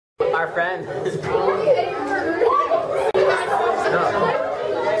our friend.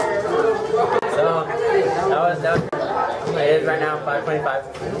 So that was it is right now 5:25.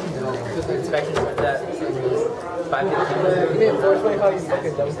 Inspection is at 5:15. You mean 4:25? You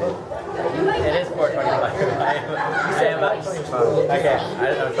fucking dumb fuck. It is 4:25. I am about 25. Okay,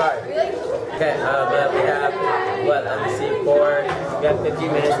 I'm sorry. Okay, but we have what? Let me see. We have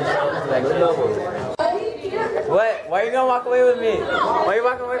 15 minutes to show inspection. What? Why are you gonna walk away with me? Why are you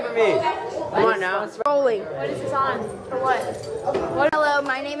walking away from me? Come on now. Rolling. What is this on? For what? Hello,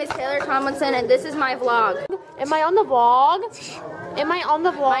 my name is Taylor Tomlinson, and this is my vlog. Am I on the vlog? Am I on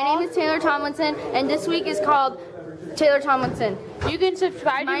the vlog? My name is Taylor Tomlinson, and this week is called Taylor Tomlinson. You can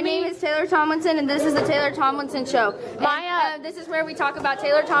subscribe to me. My name is Taylor Tomlinson, and this is the Taylor Tomlinson Show. This is where we talk about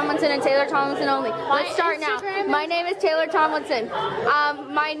Taylor Tomlinson and Taylor Tomlinson only. Let's start now. My name is Taylor Tomlinson.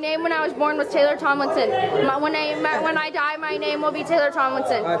 My name when I was born was Taylor Tomlinson. When I die, my name will be Taylor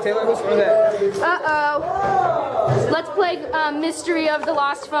Tomlinson. Taylor, who's for that? Uh-oh. Let's play Mystery of the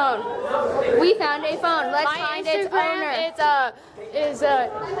Lost Phone. We found a phone. Let's find its owner.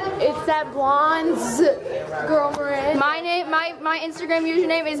 It's that blonde girl Miranda. My Instagram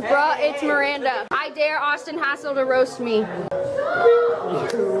username is it's Miranda. I dare Austin Hassel to roast me.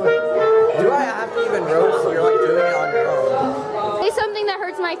 Do I have to even roast? You're like doing it on your own. Say something that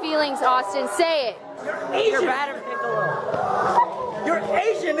hurts my feelings, Austin. Say it. You're bad at Piccolo. You're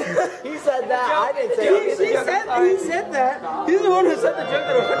Asian! He said that. I didn't say it. He said that. He's the one who said the joke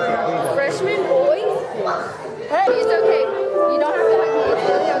that was Freshman boy? Hey, it's okay. You don't have to hug me. It's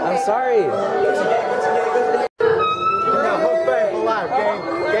really okay. I'm sorry.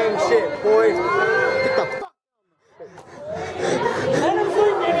 Gang shit, boys. Get the fuck.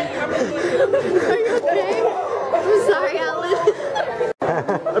 Are you okay? I'm sorry, Alan.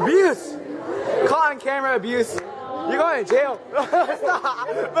 Abuse! Caught on camera abuse. You're going to jail. Stop.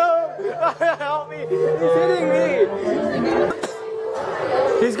 Boom. Help me. He's hitting me.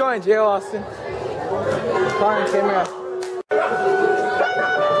 He's going to jail, Austin. Caught on camera.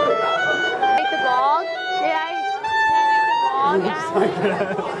 Make the vlog? Did I make the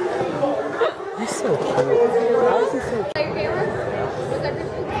vlog? He's so cute. How is he so cute? Your camera? Was that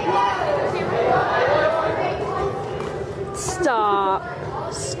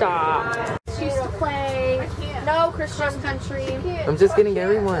Stop. She used to play cross country. I'm just getting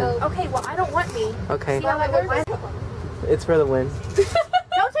everyone. Okay, well I don't want me. Okay. See how I work? It's for the win.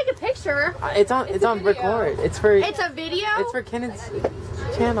 Don't take a picture. It's on record. It's for It's a video? It's for Kenneth's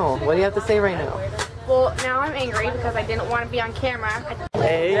channel. What do you have to say right now? Well, now I'm angry because I didn't want to be on camera.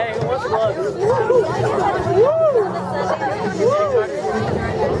 Hey, what's up?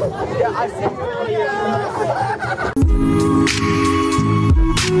 Yeah, I see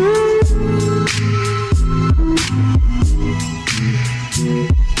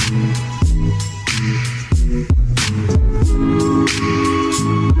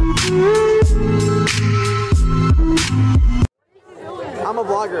I'm a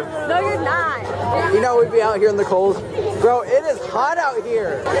vlogger. No, you're not. You know we'd be out here in the cold. Bro, it is hot out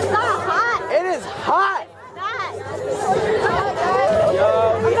here. It's not hot. It is hot.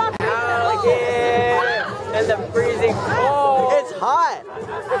 Yo, we out again in the freezing cold. It's hot.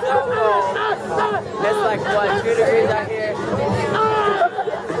 So cold. It's like what, 2 degrees out here?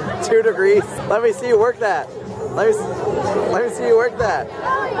 2 degrees. Let me see you work that. Let me see you work that.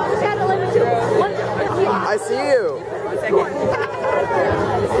 I see you.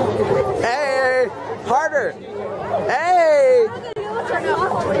 Hey, harder. Hey.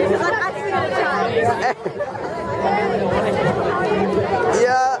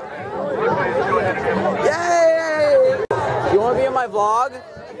 Yeah. Yay. You want to be in my vlog?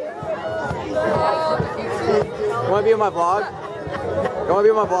 You want to be in my vlog? You want to be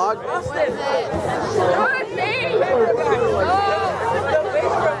in my vlog?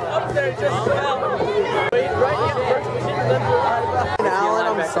 Alan,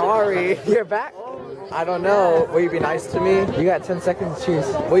 I'm sorry. You're back? I don't know. Will you be nice to me? You got 10 seconds, choose.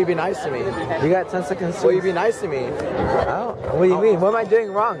 Will you be nice to me? You got 10 seconds. Will you be nice to me? Oh, what do you mean? What am I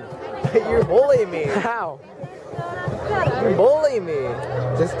doing wrong? You're bullying me. How? You're bullying me.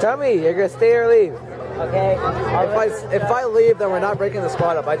 Just tell me. You're gonna stay or leave. Okay. If I leave, then we're not breaking the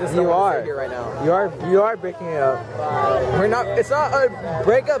squad up. I just don't want to stay here right now. You are breaking it up. We're not. It's not a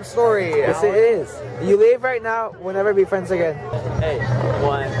breakup story. Yes, it is. You leave right now. We'll never be friends again. Hey,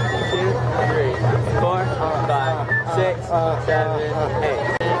 1, 2, 3, 4, 5, 6, 7,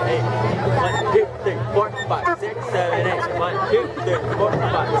 8. 1, 2, 3, 4, 5, 6, 7, 8. 1, 2, 3, 4,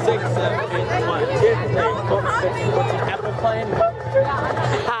 5, 6, 7, 8. 1, 2, 3, 4, 5, 6. What's the apple playing?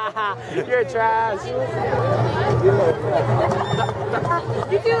 Ha ha. You're trash.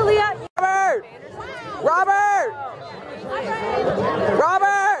 You do, Leah. Robert! Robert!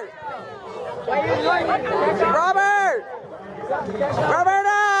 Robert! Robert!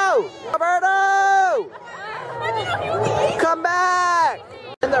 Roberto! Roberto! Come back!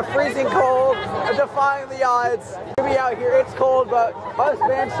 In the freezing cold, defying the odds. We out here, it's cold, but us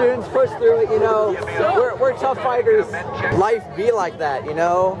band students push through it, you know. We're tough fighters. Life be like that, you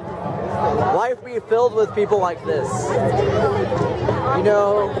know. Life be filled with people like this. You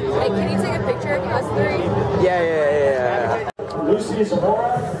know. Hey, can you take a picture of us three? Yeah. Lucy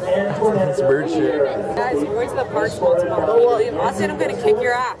Zamora and It's bird shit. Guys, we're going to the park small tomorrow. Austin, I'm going to kick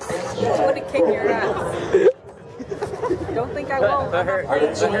your ass. I'm going to kick your ass. Don't think I won't. Put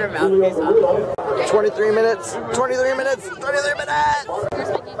her mouthpiece on. 23 minutes. 23 minutes. 23 minutes.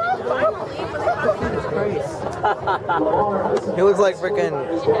 He looks like freaking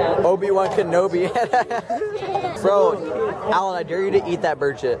Obi-Wan Kenobi. Bro, Alan, I dare you to eat that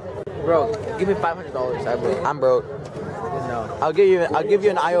bird shit. Bro, give me $500. I'm broke. No. I'll give you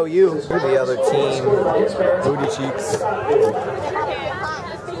an IOU. Who's the other team? Booty cheeks.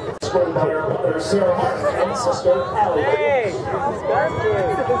 Sarah Martin and sister Allie. Hey!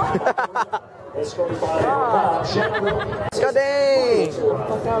 Escorted by Bob Shannon. God dang!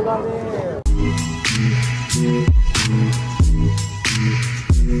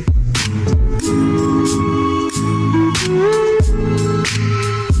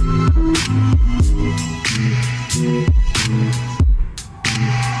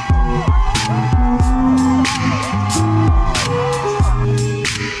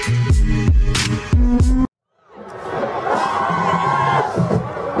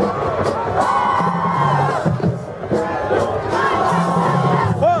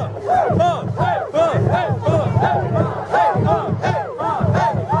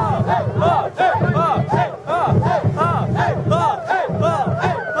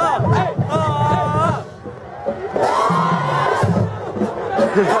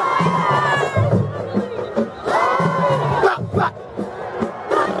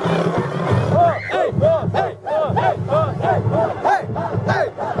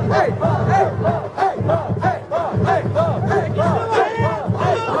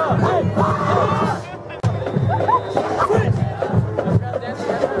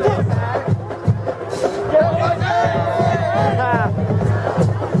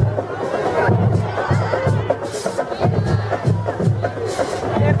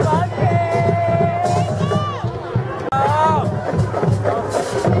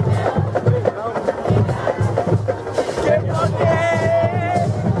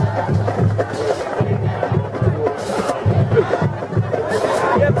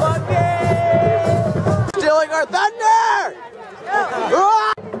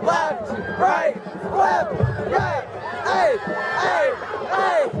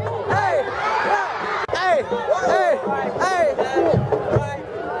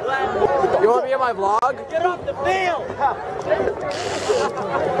 My vlog? Get off the field!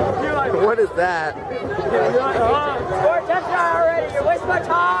 What is that? Score a touchdown already! You're wasting my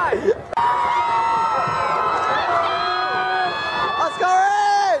time! Let's go,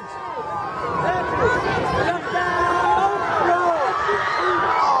 Ridge!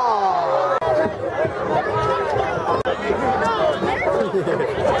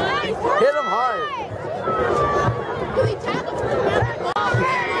 Hit him hard.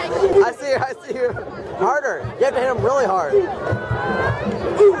 I see you. Harder. You have to hit him really hard. Hit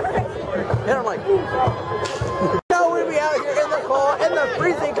him like. We'd be out here in the cold, in the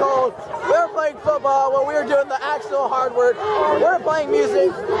freezing cold. We were playing football when we were doing the actual hard work. We're playing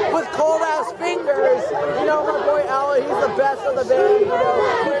music with cold ass fingers. You know, my boy Alan, he's the best of the band. You know,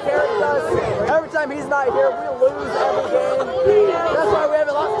 he carries us. Every time he's not here, we lose every game. That's why we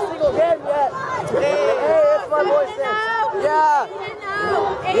haven't lost a single game yet. Hey, it's my boy Sam. Yeah.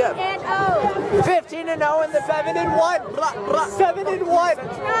 8-0. 15-0 in the 7-1. 7-1.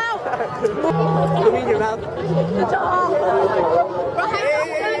 No. Put me in your mouth. Put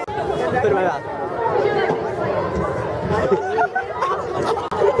it in my mouth.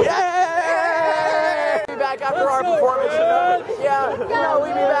 Yay! Be back after our performance. Yeah, you know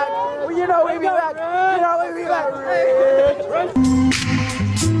we'd be back. You know we'd be back. You know we'd be back.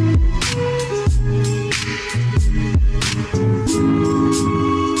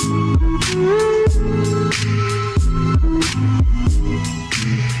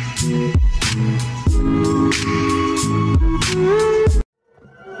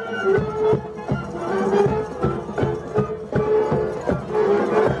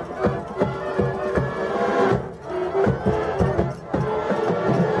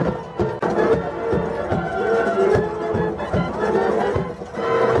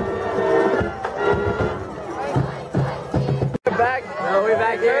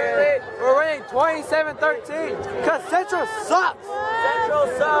 7-13, because Central sucks. Central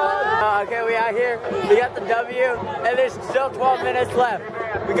sucks. Okay, we out here. We got the W, and there's still 12 minutes left.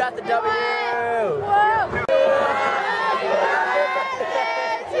 We got the W.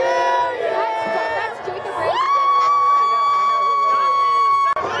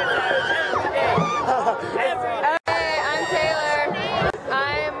 Hey, I'm Taylor.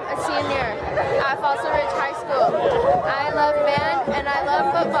 I'm a senior at Fossil Ridge High School. I love band and I love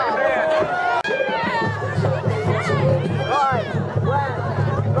football. Right, left,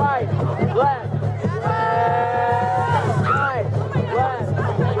 right, left, right, left,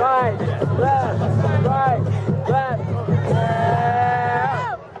 right, left, right, left.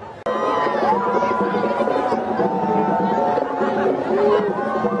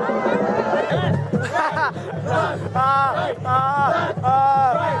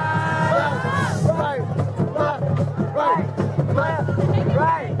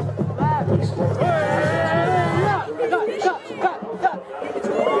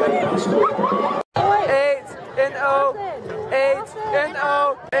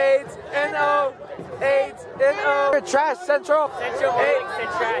 Trash Central. Central links and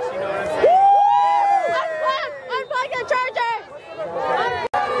trash, you know what I'm saying? Unplug the charger!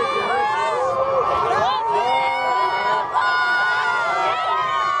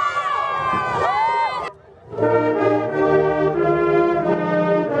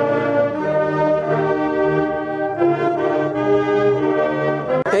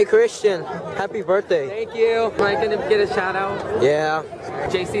 Hey Christian, happy birthday. Thank you. Am I gonna get a shout out? Yeah.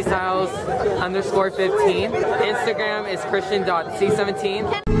 JC Styles _15. Instagram is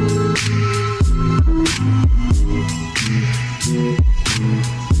Christian.C17.